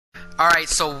Alright,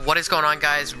 so what is going on,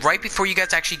 guys? Right before you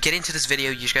guys actually get into this video,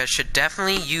 you guys should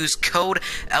definitely use code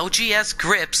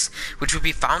LGSGrips, which will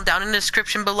be found down in the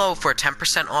description below for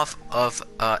 10% off of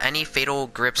any Fatal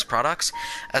Grips products,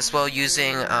 as well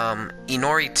using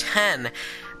Inori10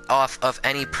 off of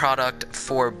any product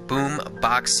for boom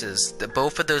boxes.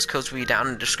 Both of those codes will be down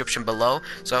in the description below,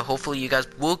 so hopefully you guys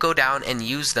will go down and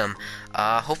use them.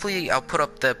 Hopefully I'll put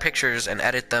up the pictures and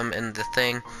edit them in the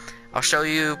thing. I'll show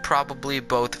you probably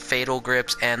both Fatal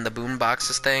Grips and the boom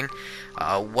boxes thing,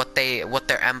 what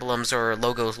their emblems or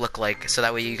logos look like, so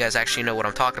that way you guys actually know what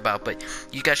I'm talking about. But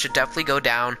you guys should definitely go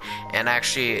down and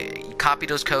actually copy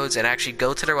those codes and actually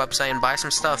go to their website and buy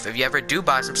some stuff. If you ever do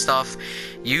buy some stuff,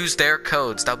 use their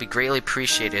codes. That'll be greatly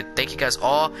appreciated. Thank you guys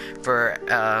all for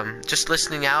just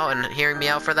listening out and hearing me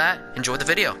out for that. Enjoy the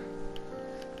video.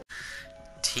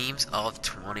 Teams of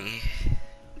 20.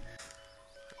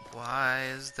 Why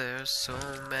is there so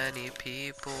many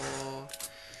people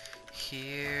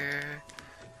here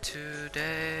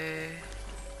today?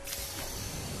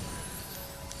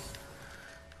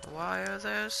 Why are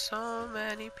there so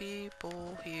many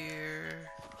people here?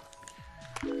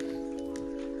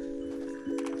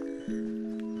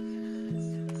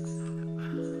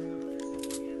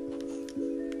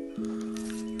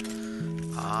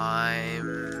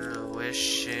 I'm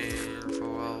wishing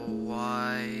for a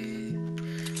white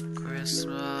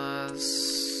Christmas,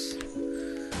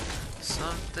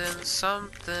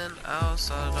 something else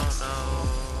I don't know.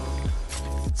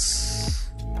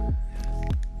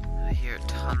 I hear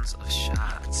tons of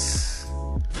shots.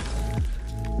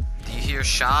 Do you hear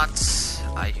shots?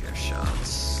 I hear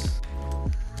shots.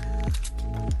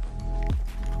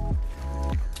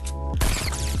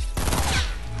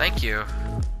 Thank you.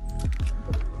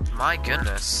 My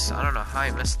goodness, I don't know how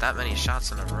I missed that many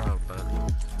shots in a row, but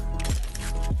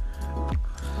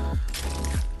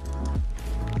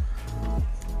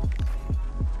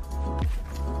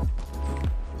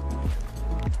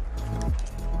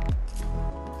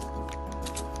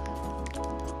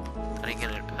I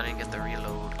didn't get the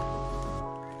reload.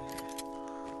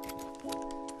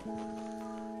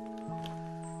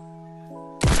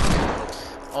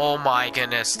 Oh my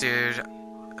goodness, dude.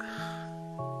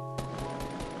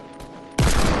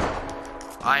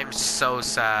 I'm so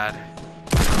sad.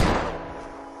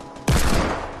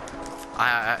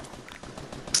 I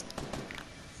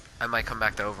might come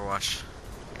back to Overwatch.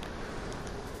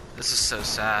 This is so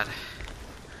sad.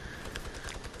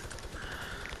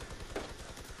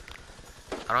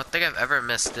 I don't think I've ever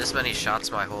missed this many shots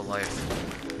my whole life.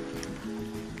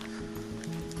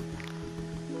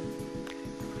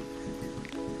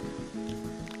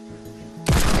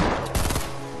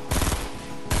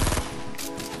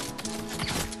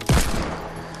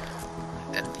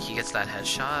 And he gets that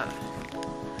headshot.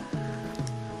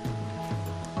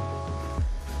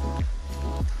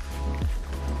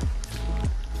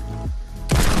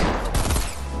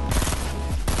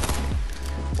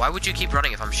 Why would you keep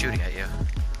running if I'm shooting at you?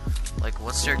 Like,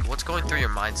 what's going through your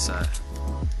mindset?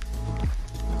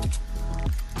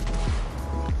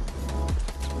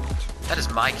 That is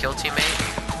my kill,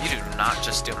 teammate. You do not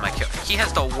just steal my kill. He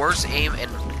has the worst aim, and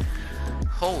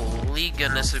holy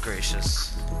goodness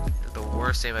gracious, the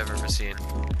worst aim I've ever seen.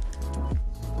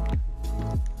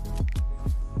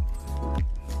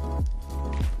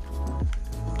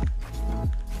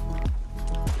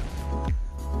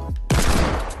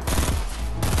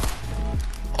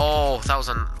 Oh, that was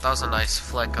a nice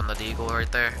flick on the deagle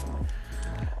right there.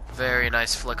 Very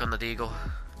nice flick on the deagle.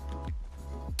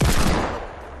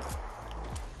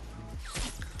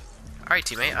 Alright,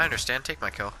 teammate, I understand. Take my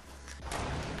kill.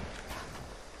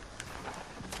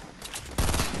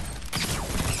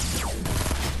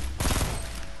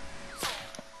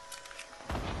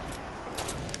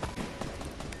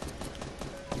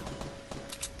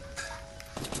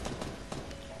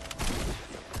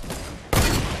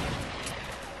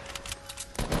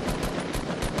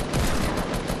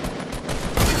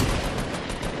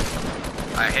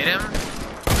 I hit him.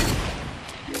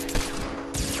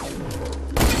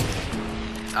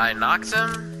 I knocked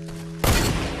him.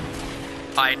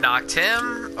 I knocked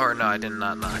him. Or no, I did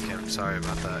not knock him. Sorry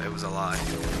about that. It was a lie.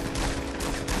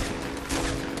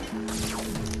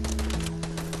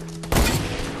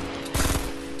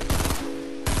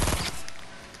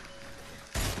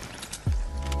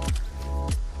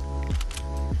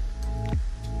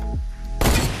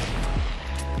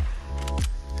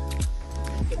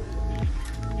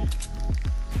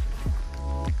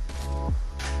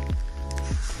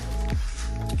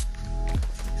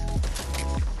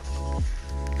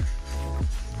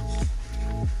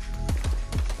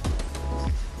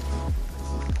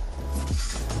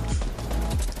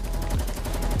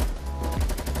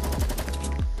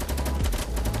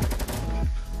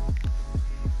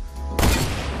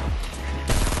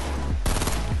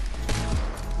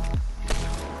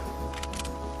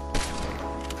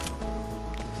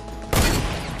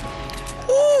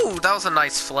 Ooh, that was a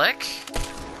nice flick.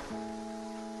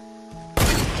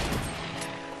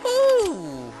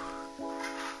 Ooh.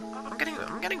 I'm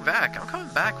getting back. I'm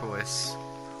coming back, boys.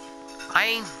 I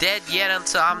ain't dead yet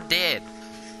until I'm dead.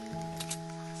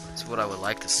 That's what I would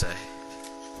like to say.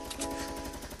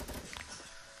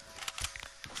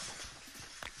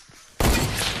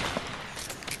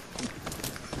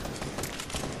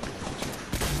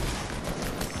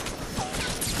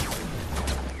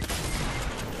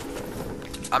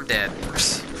 I'm dead.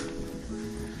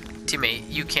 Teammate,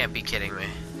 you can't be kidding me.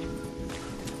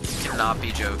 You cannot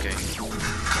be joking.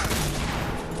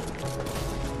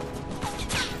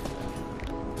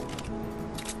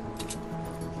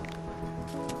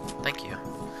 Thank you.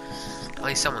 At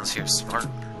least someone's here smart,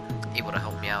 able to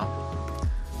help me out.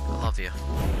 I love you.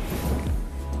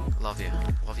 Love you.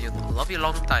 Love you. Love you a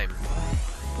long time.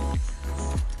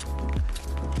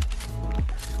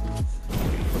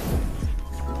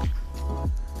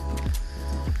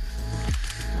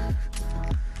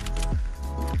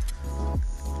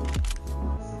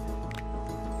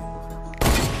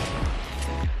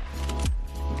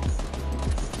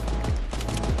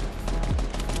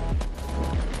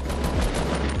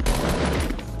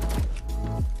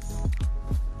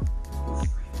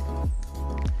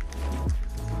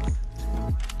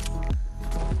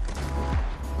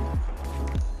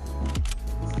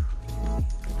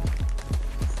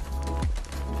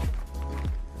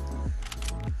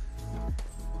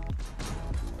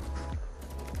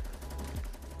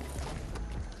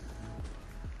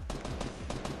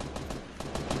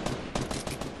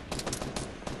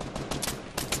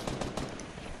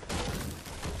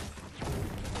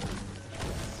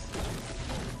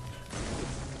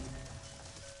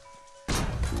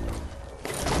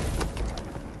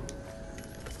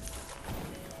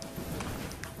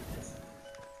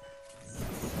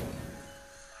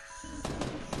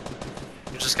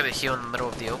 Just gonna heal in the middle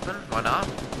of the open? Why not?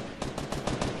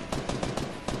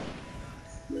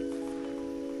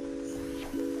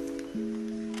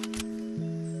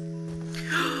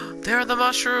 There are the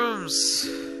mushrooms!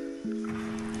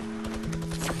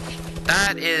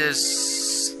 That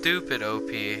is stupid OP.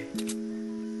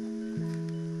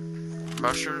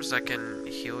 Mushrooms that can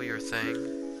heal your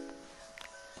thing.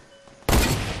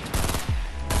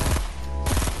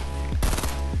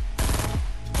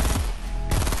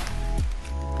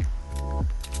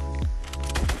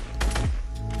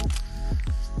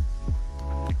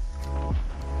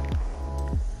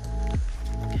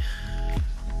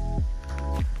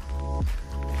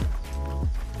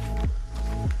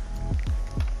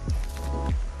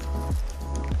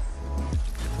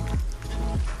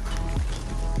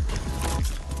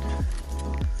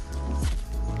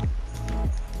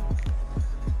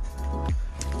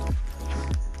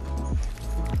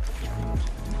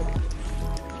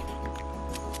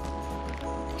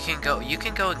 You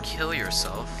can go and kill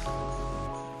yourself.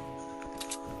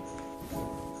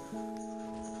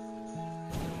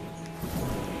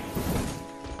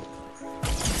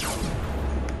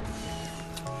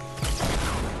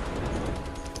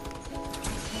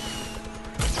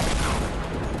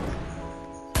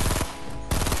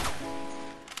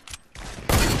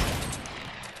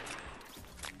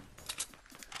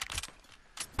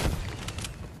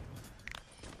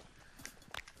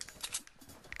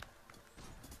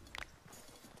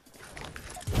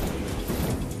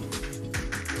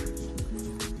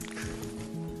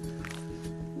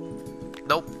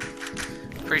 Nope.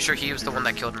 Pretty sure he was the one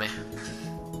that killed me.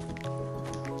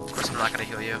 Of course, I'm not gonna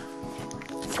heal you.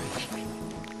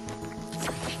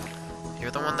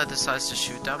 You're the one that decides to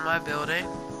shoot down my building.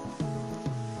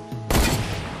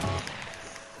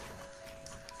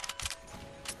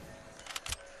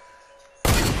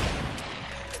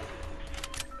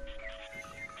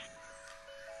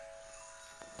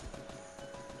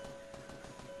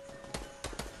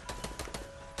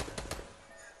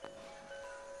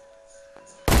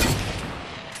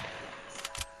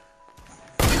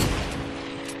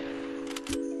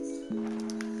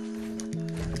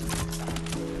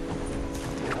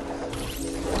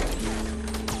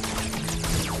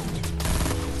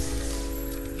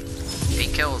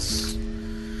 Kills.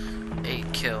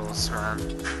 8 kills, man.